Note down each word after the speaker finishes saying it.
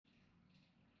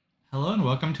Hello and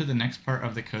welcome to the next part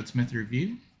of the Codesmith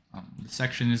review. The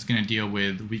section is going to deal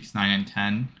with weeks 9 and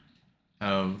 10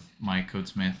 of my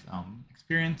Codesmith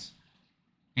experience,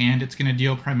 and it's going to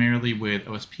deal primarily with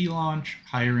OSP launch,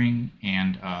 hiring,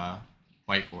 and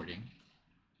whiteboarding.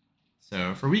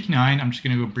 So for week 9, I'm just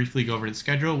going to briefly go over the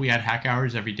schedule. We had hack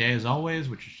hours every day as always,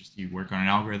 which is just you work on an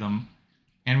algorithm.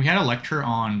 And we had a lecture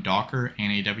on Docker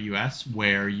and AWS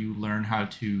where you learn how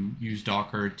to use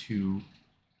Docker to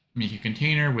make a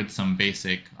container with some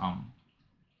basic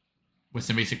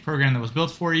program that was built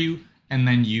for you, and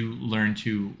then you learn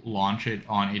to launch it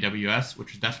on AWS,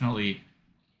 which is definitely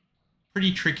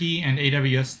pretty tricky. And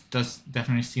AWS does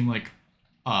definitely seem like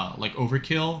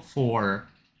overkill for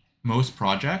most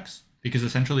projects because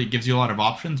essentially it gives you a lot of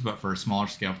options, but for smaller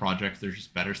scale projects, there's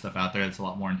just better stuff out there that's a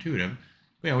lot more intuitive.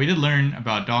 But yeah, we did learn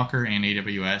about Docker and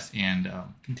AWS and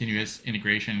continuous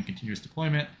integration, continuous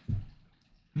deployment.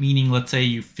 Meaning, let's say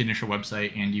you finish a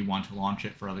website and you want to launch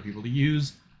it for other people to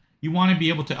use. You want to be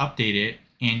able to update it,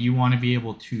 and you want to be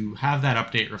able to have that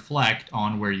update reflect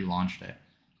on where you launched it.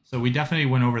 So we definitely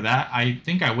went over that. I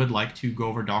think I would like to go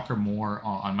over Docker more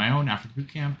on my own after the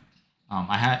bootcamp.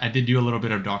 I did do a little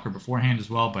bit of Docker beforehand as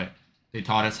well, but they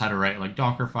taught us how to write like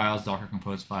Docker files, Docker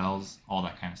compose files, all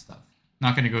that kind of stuff.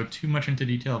 Not going to go too much into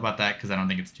detail about that because I don't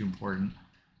think it's too important.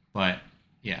 But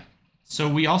yeah. So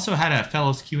we also had a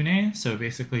fellows Q&A. So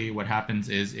basically what happens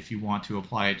is if you want to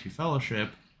apply it to fellowship,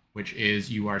 which is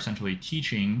you are essentially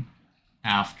teaching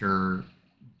after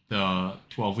the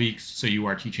 12 weeks. So you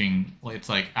are teaching, it's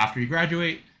like after you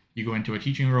graduate, you go into a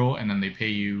teaching role and then they pay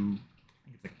you,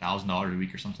 I think it's like $1,000 a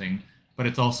week or something. But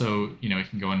it's also, it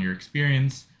can go on your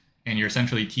experience and you're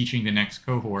essentially teaching the next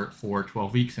cohort for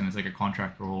 12 weeks and it's like a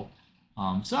contract role.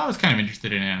 So I was kind of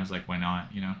interested in it. I was like, why not,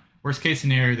 Worst case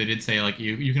scenario, they did say like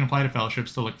you can apply to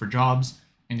fellowships to look for jobs,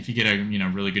 and if you get a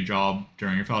really good job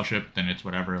during your fellowship, then it's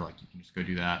whatever. Like you can just go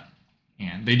do that.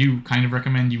 And they do kind of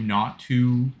recommend you not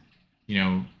to,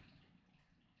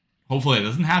 hopefully it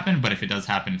doesn't happen, but if it does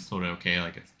happen, it's totally okay.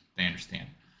 Like they understand.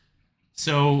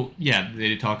 So yeah, they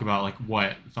did talk about like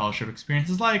what fellowship experience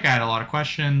is like. I had a lot of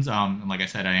questions. And like I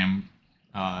said, I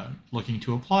am looking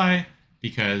to apply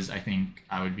because I think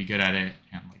I would be good at it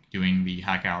and like doing the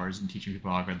hack hours and teaching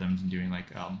people algorithms and doing like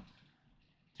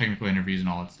technical interviews and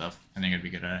all that stuff. I think I'd be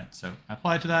good at it. So I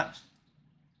applied to that.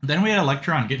 Then we had a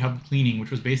lecture on GitHub cleaning,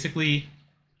 which was basically,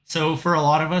 so for a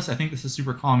lot of us, I think this is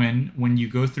super common when you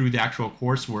go through the actual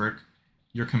coursework,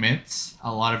 your commits,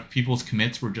 a lot of people's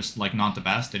commits were just like not the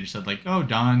best. They just said like, oh,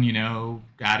 done,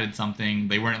 added something.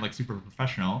 They weren't like super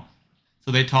professional.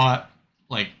 So they taught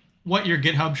like what your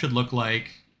GitHub should look like,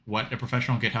 what a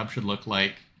professional GitHub should look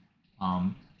like.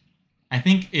 I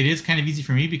think it is kind of easy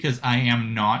for me because I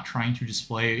am not trying to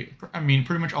display,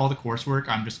 pretty much all the coursework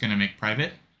I'm just going to make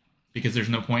private because there's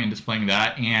no point in displaying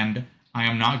that. And I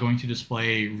am not going to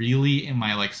display really in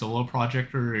my like solo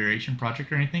project or iteration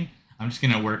project or anything. I'm just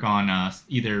going to work on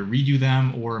either redo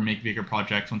them or make bigger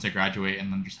projects once I graduate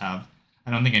and then just have,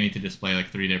 I don't think I need to display like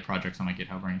 3-day projects on my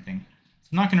GitHub or anything.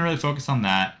 So I'm not going to really focus on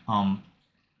that. And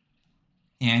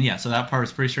yeah, so that part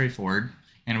was pretty straightforward.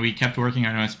 And we kept working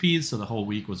on OSPs, so the whole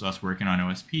week was us working on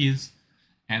OSPs.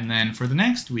 And then for the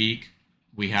next week,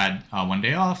 we had 1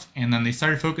 day off, and then they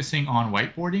started focusing on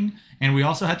whiteboarding. And we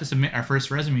also had to submit our first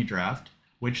resume draft,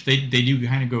 which they do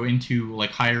kind of go into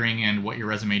like hiring and what your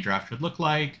resume draft should look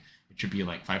like. It should be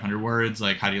like 500 words,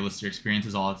 like how do you list your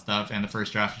experiences, all that stuff. And the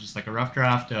first draft is just like a rough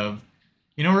draft of,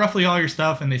 roughly all your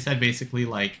stuff. And they said basically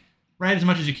like, write as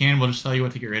much as you can. We'll just tell you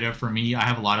what to get rid of. For me, I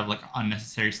have a lot of like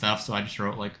unnecessary stuff, so I just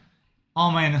wrote like all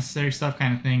my unnecessary stuff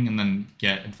kind of thing and then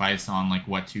get advice on like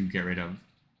what to get rid of.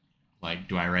 Like,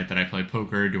 do I write that I play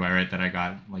poker? Do I write that I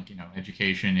got like,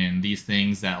 education in these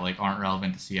things that like aren't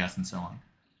relevant to CS and so on?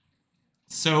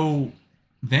 So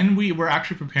then we were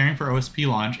actually preparing for OSP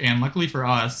launch, and luckily for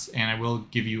us, and I will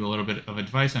give you a little bit of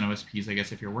advice on OSPs, I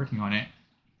guess, if you're working on it.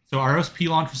 So our OSP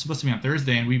launch was supposed to be on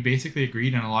Thursday, and we basically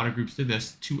agreed, and a lot of groups did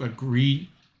this, to agree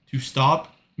to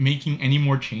stop making any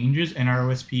more changes in our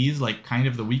OSPs like kind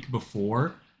of the week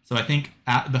before. So I think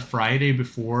at the Friday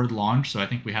before launch, so I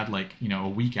think we had like, a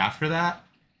week after that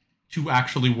to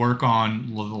actually work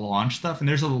on the launch stuff. And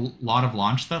there's a lot of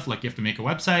launch stuff. Like you have to make a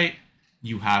website,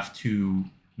 you have to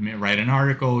write an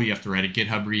article, you have to write a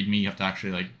GitHub README, you have to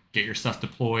actually like get your stuff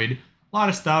deployed, a lot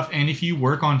of stuff. And if you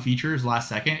work on features last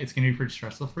second, it's going to be pretty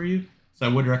stressful for you. So I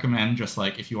would recommend just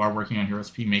like if you are working on your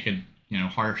OSP, make a,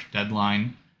 harsh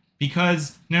deadline.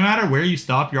 Because no matter where you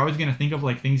stop, you're always going to think of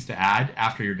like things to add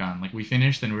after you're done. Like we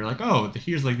finished and we are like, oh,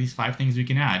 here's like these 5 things we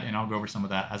can add. And I'll go over some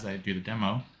of that as I do the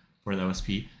demo for the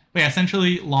OSP. But yeah,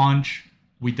 essentially launch,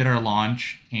 we did our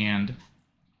launch and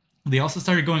They also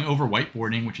started going over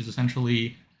whiteboarding, which is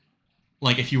essentially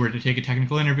like if you were to take a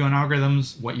technical interview on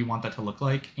algorithms, what you want that to look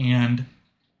like. And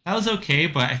that was okay,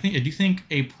 but I do think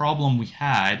a problem we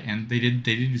had, and they did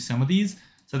do some of these.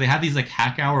 So they had these like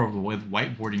hack hour with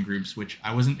whiteboarding groups, which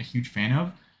I wasn't a huge fan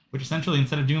of. Which essentially,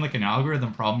 instead of doing like an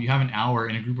algorithm problem, you have an hour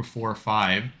in a group of 4 or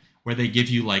 5 where they give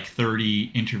you like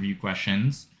 30 interview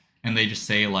questions, and they just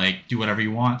say like do whatever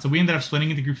you want. So we ended up splitting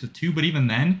into groups of 2, but even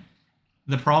then,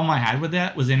 the problem I had with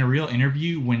that was in a real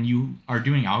interview when you are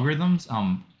doing algorithms,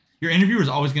 your interviewer is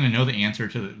always going to know the answer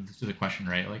to the question,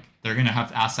 right? Like they're going to have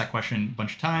to ask that question a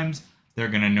bunch of times. They're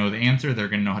going to know the answer. They're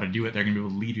going to know how to do it. They're going to be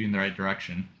able to lead you in the right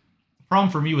direction. The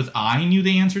problem for me was I knew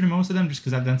the answer to most of them just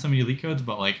because I've done so many leak codes.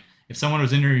 But like if someone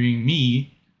was interviewing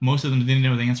me, most of them didn't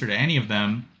know the answer to any of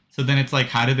them. So then it's like,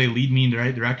 how do they lead me in the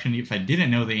right direction if I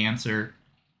didn't know the answer?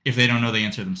 If they don't know the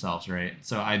answer themselves, right?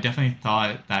 So I definitely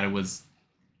thought that it was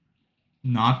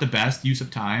not the best use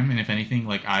of time. And if anything,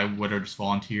 like I would have just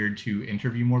volunteered to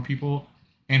interview more people.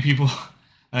 And people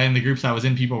in the groups I was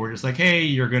in, people were just like, "Hey,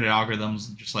 you're good at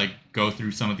algorithms. Just like go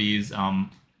through some of these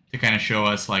to kind of show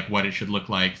us like what it should look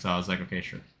like." So I was like, "Okay,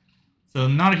 sure." So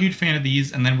not a huge fan of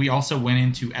these. And then we also went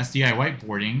into SDI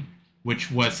whiteboarding,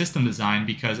 which was system design,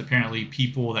 because apparently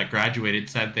people that graduated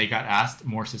said they got asked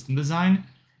more system design,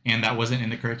 and that wasn't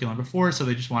in the curriculum before. So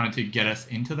they just wanted to get us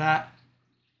into that.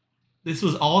 This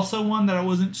was also one that I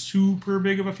wasn't super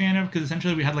big of a fan of because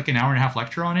essentially we had like an hour and a half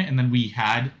lecture on it, and then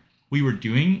we were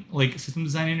doing like system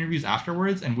design interviews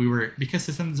afterwards, and we were because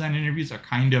system design interviews are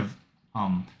kind of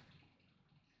um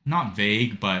not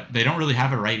vague, but they don't really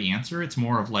have a right answer. It's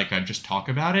more of like a just talk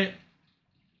about it.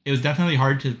 It was definitely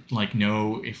hard to like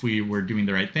know if we were doing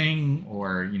the right thing,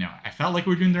 or I felt like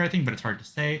we were doing the right thing, but it's hard to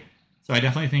say. So I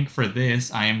definitely think for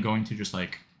this I am going to just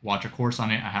like watch a course on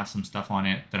it. I have some stuff on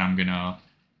it that I'm gonna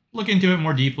look into it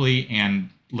more deeply and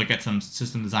look at some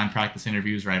system design practice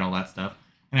interviews, write all that stuff.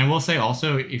 And I will say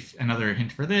also, if another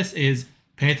hint for this is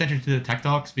pay attention to the tech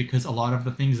talks, because a lot of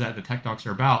the things that the tech talks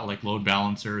are about, like load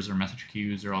balancers or message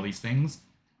queues or all these things,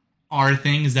 are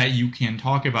things that you can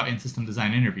talk about in system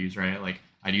design interviews, right? Like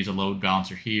I'd use a load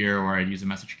balancer here, or I'd use a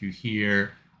message queue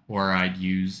here, or I'd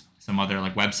use some other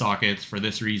like WebSockets for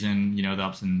this reason, the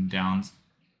ups and downs,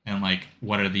 and like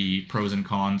what are the pros and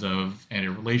cons of a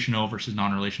relational versus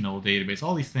non-relational database.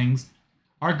 All these things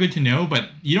are good to know, but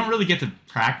you don't really get to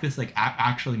practice like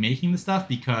actually making the stuff,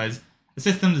 because a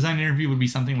system design interview would be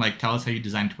something like tell us how you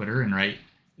design Twitter, and right,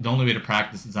 the only way to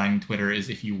practice designing Twitter is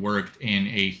if you worked in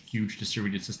a huge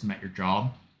distributed system at your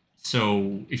job.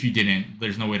 So if you didn't,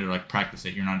 there's no way to like practice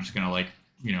it. You're not just gonna like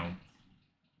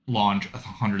launch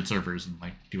 100 servers and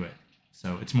like do it.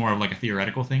 So it's more of like a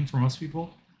theoretical thing for most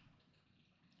people.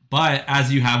 But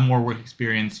as you have more work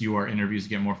experience, your interviews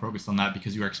get more focused on that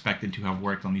because you are expected to have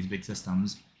worked on these big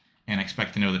systems and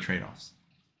expect to know the trade-offs.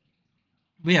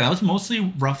 But yeah, that was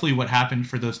mostly roughly what happened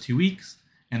for those 2 weeks.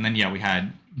 And then yeah, we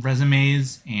had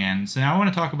resumes, and so now I want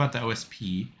to talk about the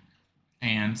OSP.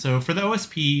 And so for the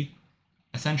OSP,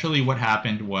 essentially what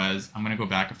happened was I'm going to go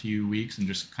back a few weeks and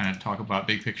just kind of talk about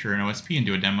big picture in OSP and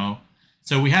do a demo.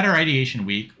 So we had our ideation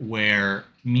week where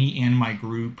me and my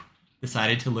group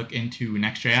decided to look into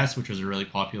Next.js, which was a really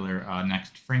popular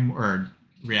Next framework or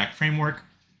React framework,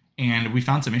 and we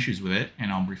found some issues with it,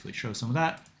 and I'll briefly show some of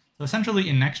that. So essentially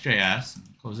in Next.js,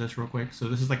 close this real quick. So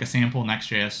this is like a sample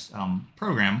Next.js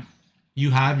program.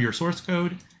 You have your source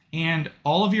code and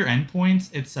all of your endpoints.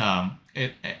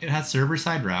 It has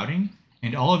server-side routing,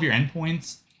 and all of your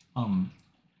endpoints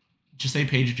just say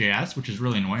page.js, which is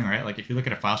really annoying, right? Like if you look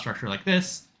at a file structure like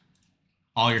this,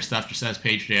 all your stuff just says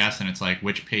page.js, and it's like,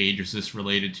 which page is this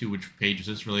related to? Which page is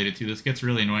this related to? This gets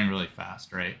really annoying really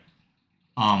fast, right?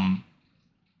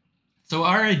 So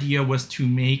our idea was to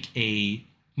make a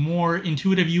more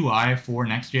intuitive UI for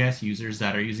Next.js users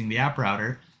that are using the app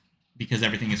router, because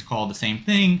everything is called the same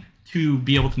thing, to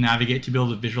be able to navigate, to be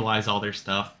able to visualize all their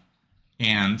stuff.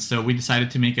 And so we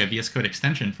decided to make a VS Code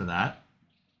extension for that.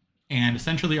 And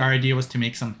essentially our idea was to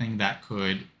make something that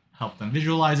could help them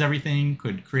visualize everything,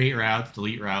 could create routes,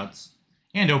 delete routes,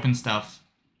 and open stuff.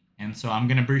 And so I'm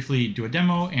going to briefly do a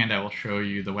demo, and I will show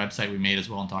you the website we made as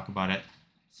well and talk about it.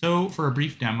 So for a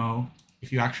brief demo,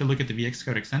 if you actually look at the VS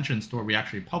Code extension store, we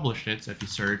actually published it. So if you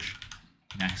search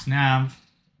nextnav,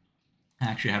 I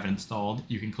actually have it installed.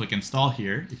 You can click install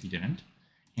here if you didn't.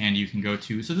 And you can go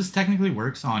to, so this technically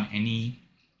works on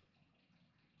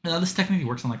this technically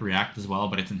works on like React as well,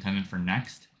 but it's intended for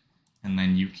Next. And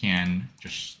then you can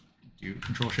just do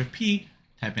Control-Shift-P,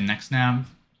 type in nextnav,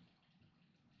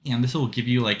 and this will give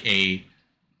you like a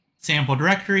sample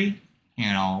directory,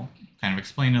 and I'll kind of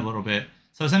explain it a little bit.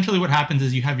 So essentially what happens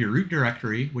is you have your root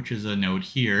directory, which is a node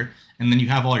here, and then you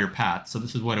have all your paths. So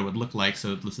this is what it would look like.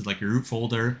 So this is like your root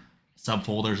folder,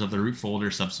 subfolders of the root folder,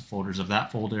 subfolders of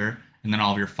that folder, and then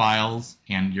all of your files.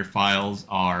 And your files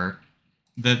are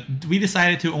we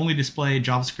decided to only display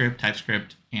JavaScript,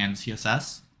 TypeScript, and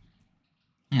CSS,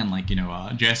 and like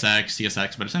JSX,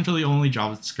 CSX, but essentially only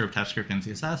JavaScript, TypeScript, and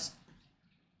CSS,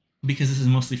 because this is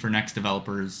mostly for Next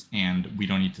developers, and we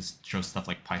don't need to show stuff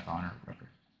like Python or whatever.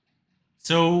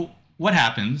 So what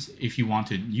happens if you want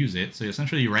to use it? So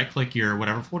essentially you right-click your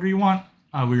whatever folder you want.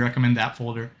 We recommend that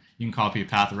folder. You can copy a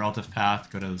path, a relative path,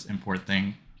 go to this import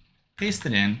thing, paste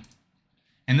it in,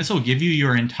 and this will give you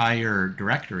your entire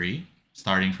directory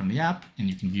starting from the app, and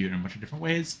you can view it in a bunch of different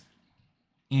ways.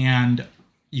 And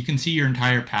you can see your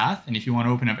entire path, and if you want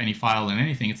to open up any file and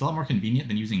anything, it's a lot more convenient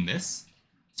than using this.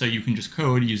 So you can just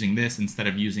code using this instead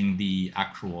of using the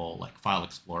actual like file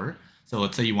explorer. So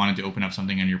let's say you wanted to open up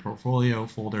something in your portfolio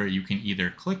folder, you can either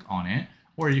click on it,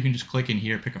 or you can just click in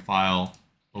here, pick a file,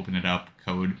 open it up,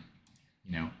 code,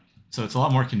 So it's a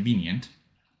lot more convenient.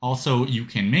 Also, you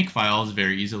can make files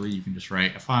very easily. You can just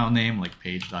write a file name like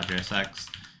page.jsx,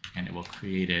 and it will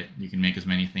create it. You can make as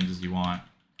many things as you want.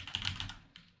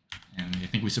 And I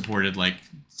think we supported like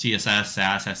CSS,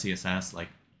 SAS, SCSS, like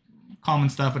common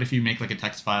stuff. But if you make like a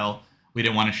text file, we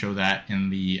didn't want to show that in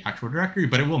the actual directory,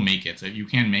 but it will make it. So you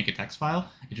can make a text file.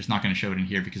 It's just not going to show it in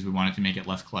here because we wanted to make it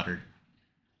less cluttered.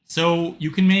 So you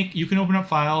can open up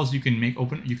files. You can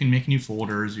make new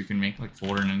folders. You can make like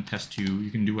folder and then test2.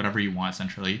 You can do whatever you want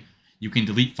essentially. You can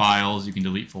delete files. You can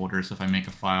delete folders. So if I make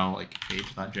a file like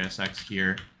page.jsx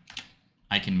here,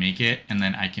 I can make it, and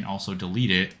then I can also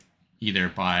delete it either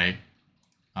by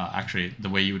actually the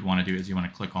way you would want to do it is you want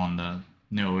to click on the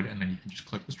node, and then you can just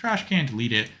click this trash can,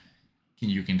 delete it.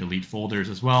 You can delete folders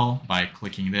as well by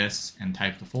clicking this and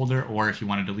type the folder, or if you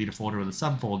want to delete a folder with a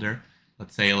subfolder,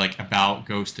 let's say like about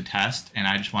goes to test, and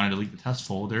I just want to delete the test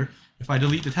folder. If I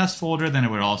delete the test folder, then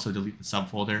it would also delete the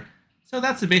subfolder. So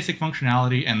that's the basic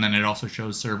functionality, and then it also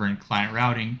shows server and client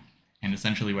routing. And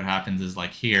essentially what happens is like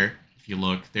here, if you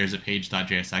look, there's a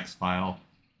page.jsx file,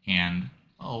 and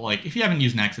like if you haven't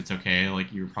used Next, it's okay.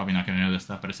 Like you're probably not going to know this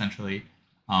stuff, but essentially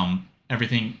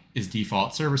everything is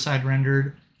default server-side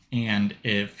rendered. And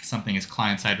if something is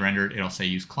client-side rendered, it'll say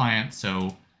use client.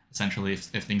 So essentially,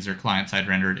 if things are client-side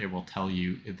rendered, it will tell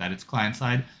you that it's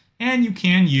client-side. And you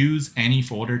can use any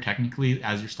folder technically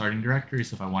as your starting directory.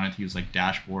 So if I wanted to use like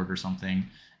dashboard or something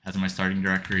as my starting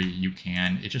directory, you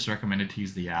can. It's just recommended to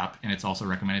use the app, and it's also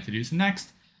recommended to do this in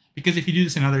Next. Because if you do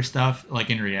this in other stuff, like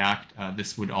in React,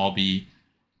 this would all be,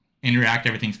 in React,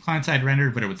 everything's client-side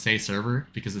rendered, but it would say server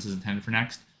because this is intended for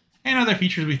Next. And other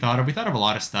features we thought of a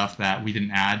lot of stuff that we didn't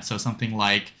add. So something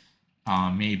like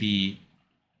maybe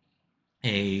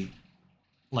a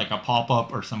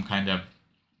pop-up or some kind of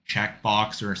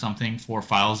checkbox or something for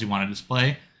files you want to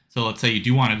display. So let's say you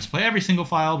do want to display every single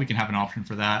file, we can have an option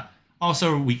for that.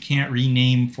 Also, we can't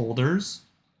rename folders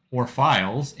or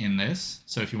files in this.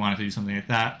 So if you wanted to do something like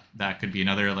that, that could be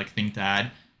another like thing to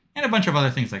add, and a bunch of other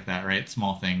things like that, right?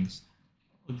 Small things.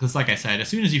 Because like I said, as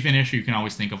soon as you finish, you can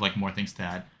always think of like more things to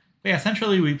add. But yeah,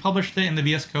 essentially we published it in the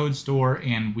VS Code store,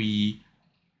 and we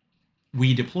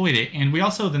deployed it. And we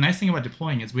also, the nice thing about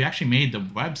deploying is we actually made the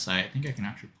website. I think I can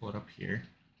actually pull it up here.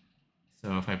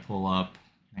 So if I pull up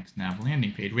Next Nav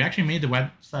landing page, we actually made the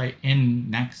website in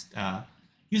Next,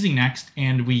 using Next,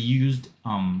 and we used,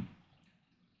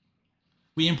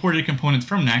 we imported components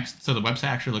from Next, so the website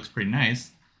actually looks pretty nice.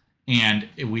 And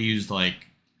we used like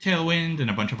Tailwind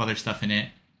and a bunch of other stuff in it.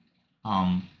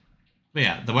 But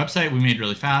yeah, the website we made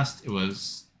really fast. It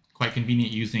was quite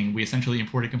convenient using, we essentially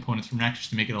imported components from Next just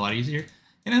to make it a lot easier.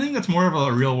 And I think that's more of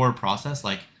a real world process.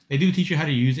 Like they do teach you how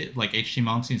to use it, like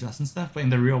HTML and CSS and stuff, but in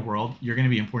the real world, you're going to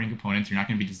be importing components. You're not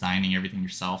going to be designing everything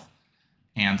yourself.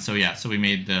 And so yeah, so we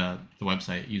made the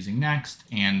website using Next,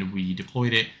 and we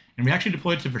deployed it. And we actually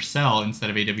deployed it to Vercel instead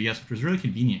of AWS, which was really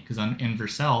convenient because in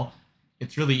Vercel,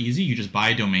 it's really easy. You just buy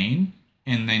a domain,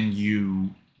 and then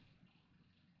you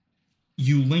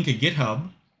link a GitHub,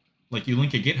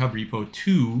 repo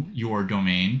to your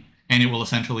domain, and it will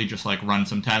essentially just like run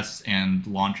some tests and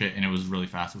launch it. And it was really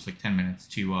fast. It was like 10 minutes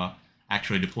to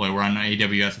actually deploy. Where on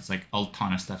AWS, it's like a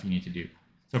ton of stuff you need to do.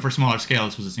 So for smaller scale,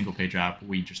 this was a single page app.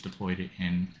 We just deployed it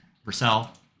in Vercel,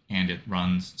 and it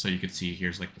runs. So you could see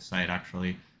here's like the site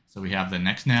actually. So we have the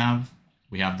Next Nav,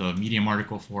 we have the Medium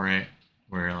article for it,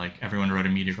 where like everyone wrote a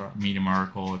Medium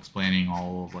article explaining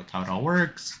all of like how it all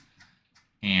works.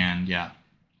 And yeah,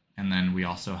 and then we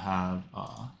also have,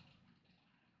 let's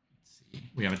see,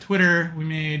 we have a Twitter we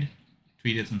made,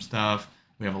 tweeted some stuff.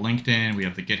 We have a LinkedIn, we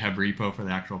have the GitHub repo for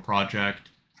the actual project.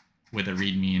 with a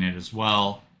README in it as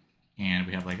well. And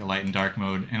we have like a light and dark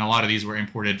mode. And a lot of these were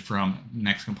imported from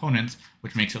Next Components,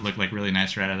 which makes it look like really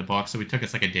nice right out of the box. So we took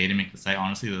us like a day to make the site.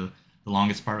 Honestly, the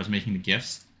longest part was making the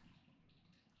GIFs.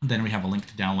 Then we have a link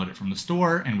to download it from the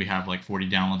store, and we have like 40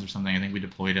 downloads or something. I think we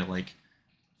deployed it like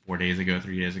 4 days ago,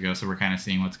 3 days ago. So we're kind of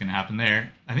seeing what's going to happen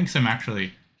there. I think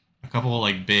a couple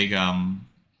like big, I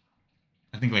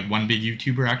think like one big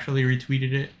YouTuber actually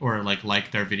retweeted it or like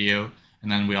liked our video.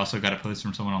 And then we also got a post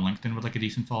from someone on LinkedIn with like a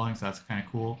decent following. So that's kind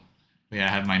of cool. But yeah, I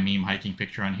have my meme hiking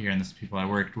picture on here, and this is people I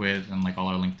worked with, and like all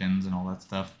our LinkedIn's and all that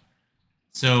stuff.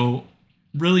 So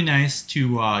really nice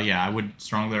to, yeah, I would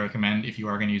strongly recommend if you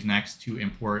are going to use Next to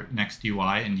import Next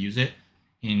UI and use it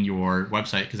in your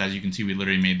website, because as you can see, we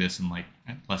literally made this in like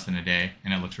less than a day,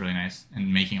 and it looks really nice.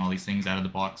 And making all these things out of the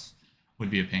box would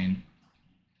be a pain.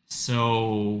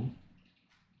 So,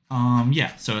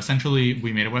 yeah, so essentially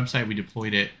we made a website, we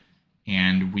deployed it,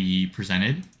 and we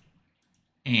presented.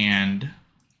 And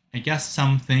I guess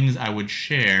some things I would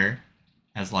share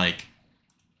as like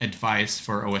advice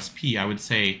for OSP, I would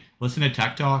say listen to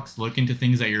tech talks, look into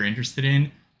things that you're interested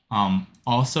in.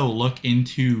 Also look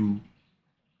into,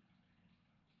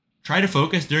 try to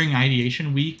focus during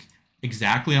ideation week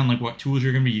exactly on like what tools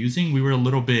you're going to be using. We were a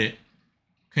little bit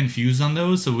confused on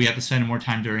those, so we had to spend more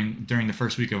time during the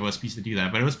first week of OSPs to do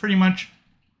that. But it was pretty much,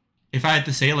 if I had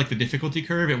to say like the difficulty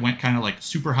curve, it went kind of like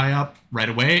super high up right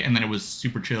away, and then it was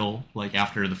super chill like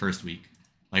after the first week.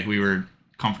 Like we were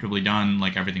comfortably done,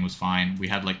 like everything was fine. We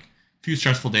had like a few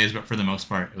stressful days, but for the most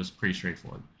part, it was pretty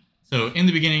straightforward. So in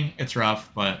the beginning, it's rough,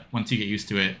 but once you get used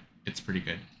to it, it's pretty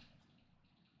good.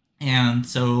 And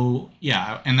so,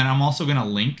 yeah, and then I'm also gonna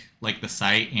link like the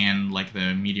site and like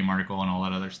the Medium article and all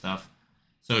that other stuff.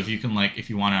 So if you can like, if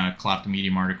you want to clap the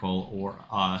Medium article or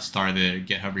star the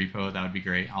GitHub repo, that would be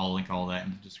great. I'll link all that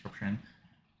in the description.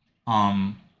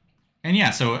 And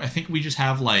yeah, so I think we just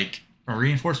have like a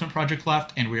reinforcement project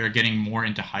left, and we are getting more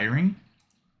into hiring.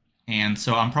 And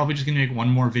so I'm probably just gonna make one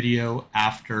more video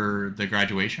after the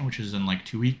graduation, which is in like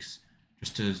 2 weeks,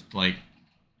 just to like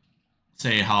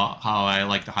say how I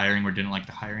like the hiring or didn't like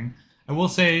the hiring. I will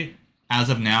say, as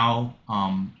of now,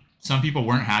 some people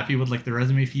weren't happy with like the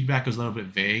resume feedback. It was a little bit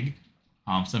vague.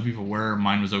 Some people were.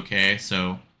 Mine was okay.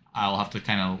 So I'll have to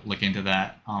kind of look into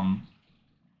that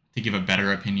to give a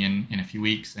better opinion in a few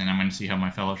weeks. And I'm going to see how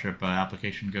my fellowship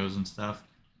application goes and stuff.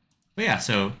 But yeah,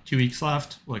 so 2 weeks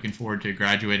left. Looking forward to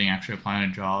graduating, actually applying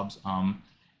to jobs. And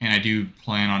I do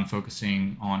plan on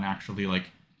focusing on actually like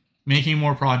making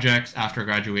more projects after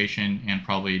graduation, and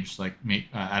probably just like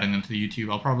adding them to the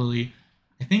YouTube.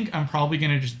 I think I'm probably going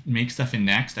to just make stuff in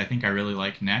Next. I think I really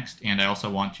like Next, and I also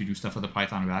want to do stuff with the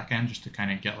Python backend just to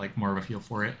kind of get like more of a feel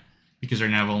for it, because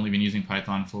right now I've only been using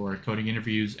Python for coding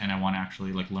interviews, and I want to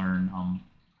actually like learn,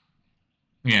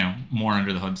 more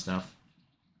under the hood stuff.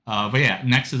 But yeah,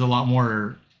 Next is a lot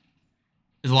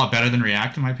better than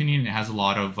React in my opinion. It has a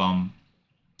lot of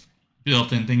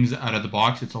built-in things out of the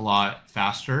box. It's a lot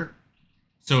faster,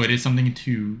 so it is something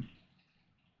to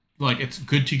like. It's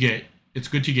good to get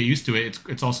used to it.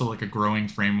 It's also like a growing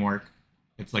framework.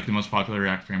 It's like the most popular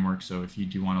React framework. So if you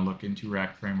do want to look into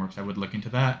React frameworks, I would look into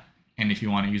that. And if you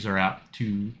want to use our app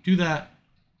to do that,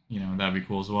 that'd be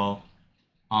cool as well.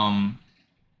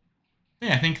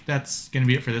 Yeah, I think that's gonna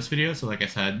be it for this video. So like I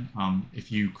said,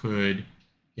 if you could,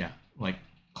 yeah, like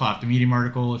clap the Medium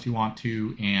article if you want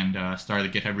to, and start the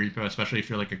GitHub repo, especially if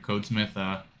you're like a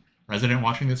Codesmith resident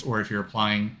watching this, or if you're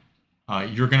applying,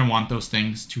 you're gonna want those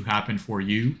things to happen for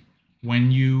you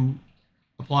when you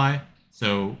apply.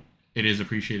 So it is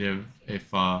appreciative if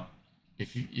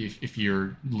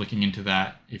you're looking into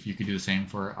that, if you could do the same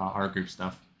for our group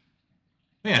stuff.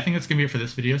 But yeah, I think that's gonna be it for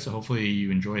this video. So hopefully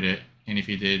you enjoyed it, and if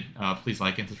you did, please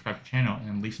like and subscribe to the channel,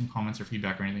 and leave some comments or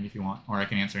feedback or anything if you want, or I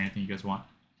can answer anything you guys want.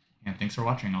 And thanks for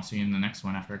watching. I'll see you in the next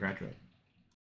one after I graduate.